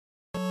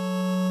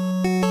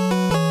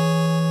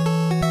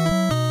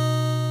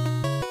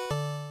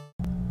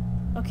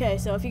Okay,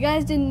 so if you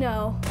guys didn't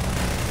know,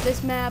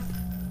 this map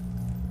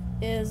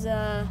is,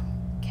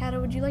 Kata,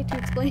 would you like to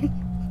explain?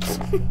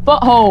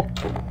 Butthole.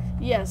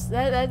 Yes,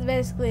 that's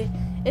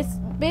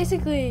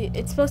basically,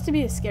 it's supposed to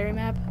be a scary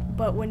map,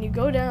 but when you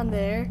go down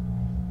there,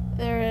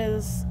 there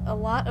is a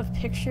lot of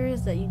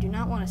pictures that you do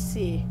not want to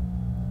see.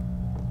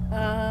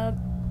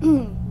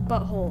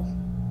 Butthole.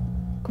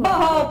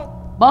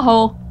 Butthole.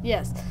 Butthole.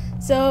 Yes.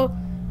 So,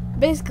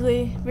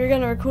 basically, we're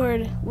gonna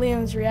record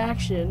Liam's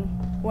reaction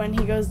when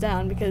he goes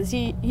down, because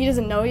he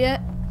doesn't know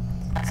yet.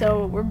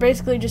 So, we're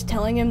basically just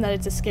telling him that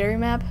it's a scary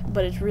map,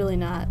 but it's really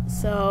not.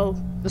 So...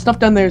 The stuff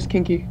down there is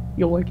kinky.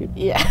 You'll like it.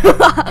 Yeah.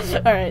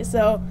 Alright,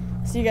 so,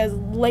 see you guys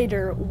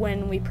later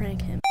when we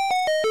prank him.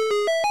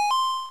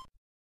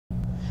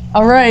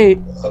 Alright.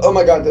 Oh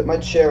my god, my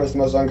chair is the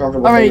most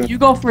uncomfortable thing. Alright, you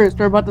go first.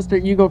 We're about to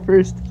start. You go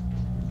first.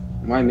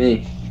 Why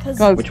me?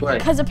 Which way?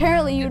 Because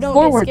apparently you don't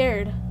Forward. get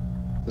scared.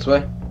 This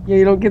way? Yeah,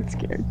 you don't get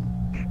scared.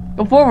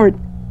 Go forward.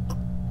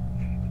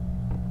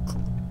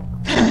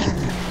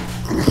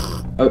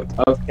 Oh,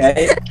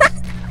 okay.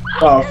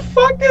 Oh,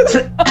 fuck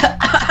it!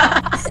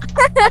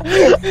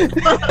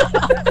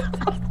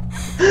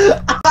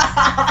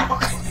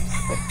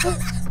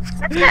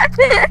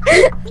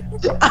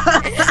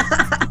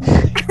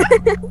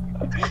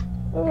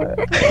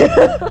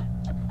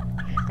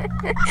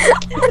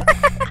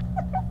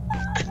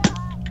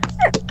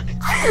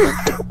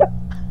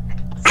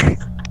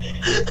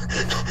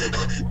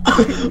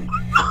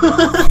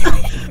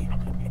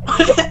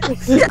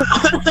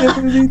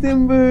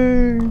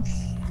 December.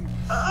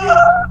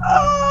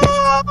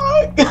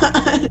 Oh,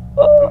 God.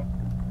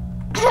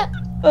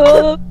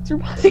 Oh, it's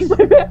reminding my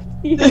back.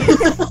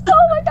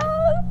 Oh my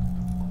god!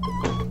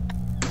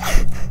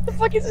 What the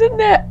fuck is in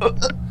that?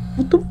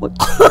 What the fuck?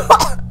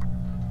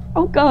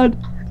 Oh god.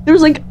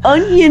 There's like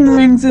onion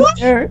rings in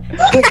there.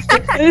 I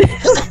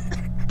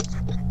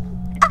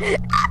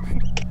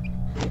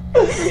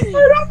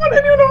don't want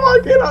anyone to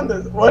walk in on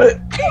this. What?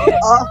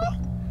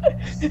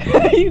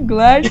 Are you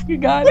glad you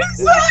got What is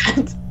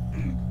that?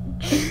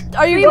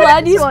 Are you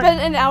glad you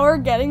spent an hour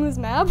getting this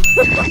map?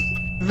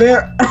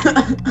 Very.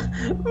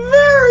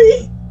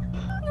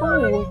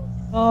 Oh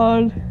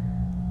god.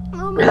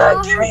 Oh my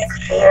god. Get me out of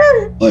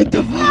here. What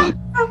the fuck?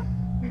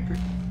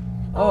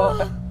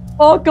 Oh,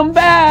 welcome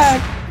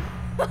back.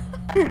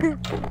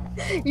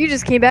 You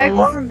just came back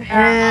from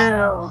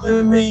hell.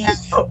 Let me out.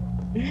 What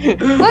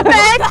the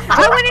heck?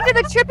 I went into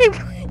the tripping.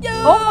 Yo!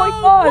 Oh my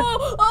god.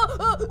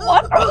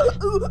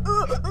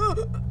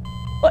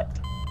 What?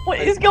 What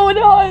is going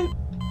on?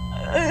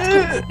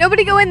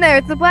 Nobody go in there.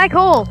 It's a black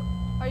hole.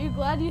 Are you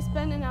glad you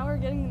spent an hour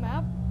getting the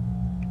map?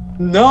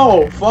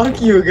 No,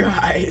 fuck you Go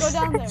guys.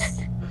 down there.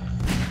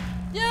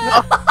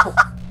 Yeah!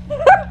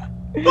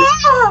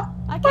 Ah,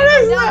 I can't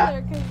what is go down that?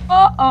 there because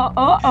Oh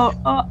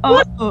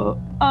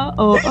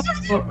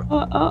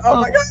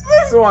my god,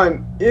 this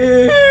one.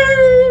 Yeah.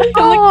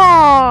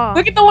 Oh.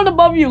 Look at the one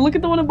above you. Look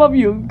at the one above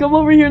you. Come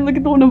over here and look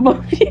at the one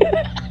above you.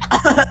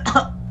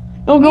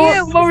 Oh, go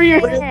over here.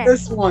 Look at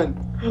this one.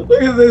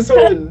 Look at this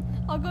one.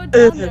 I'll go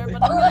down there,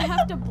 but I'm gonna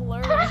have to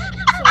blur it.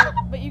 So,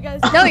 but you guys.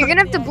 No, you're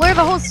gonna have to blur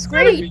the whole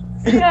screen.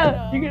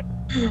 Yeah, you're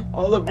gonna...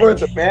 All aboard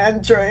the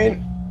man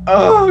train.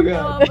 Oh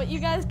god. No, but you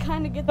guys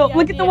kind of get the No,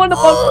 look at the idea. one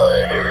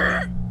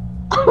above.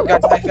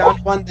 Guys, I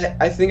found one that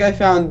I think I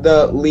found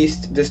the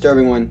least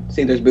disturbing one.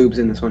 See, there's boobs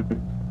in this one.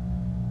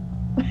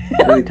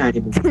 Really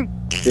tiny boobs.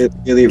 They're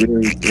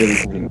really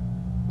tiny.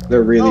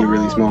 They're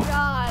really small. Oh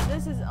god,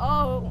 this is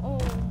oh.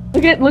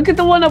 Look at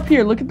the one up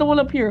here. Look at the one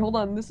up here. Hold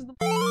on. This is the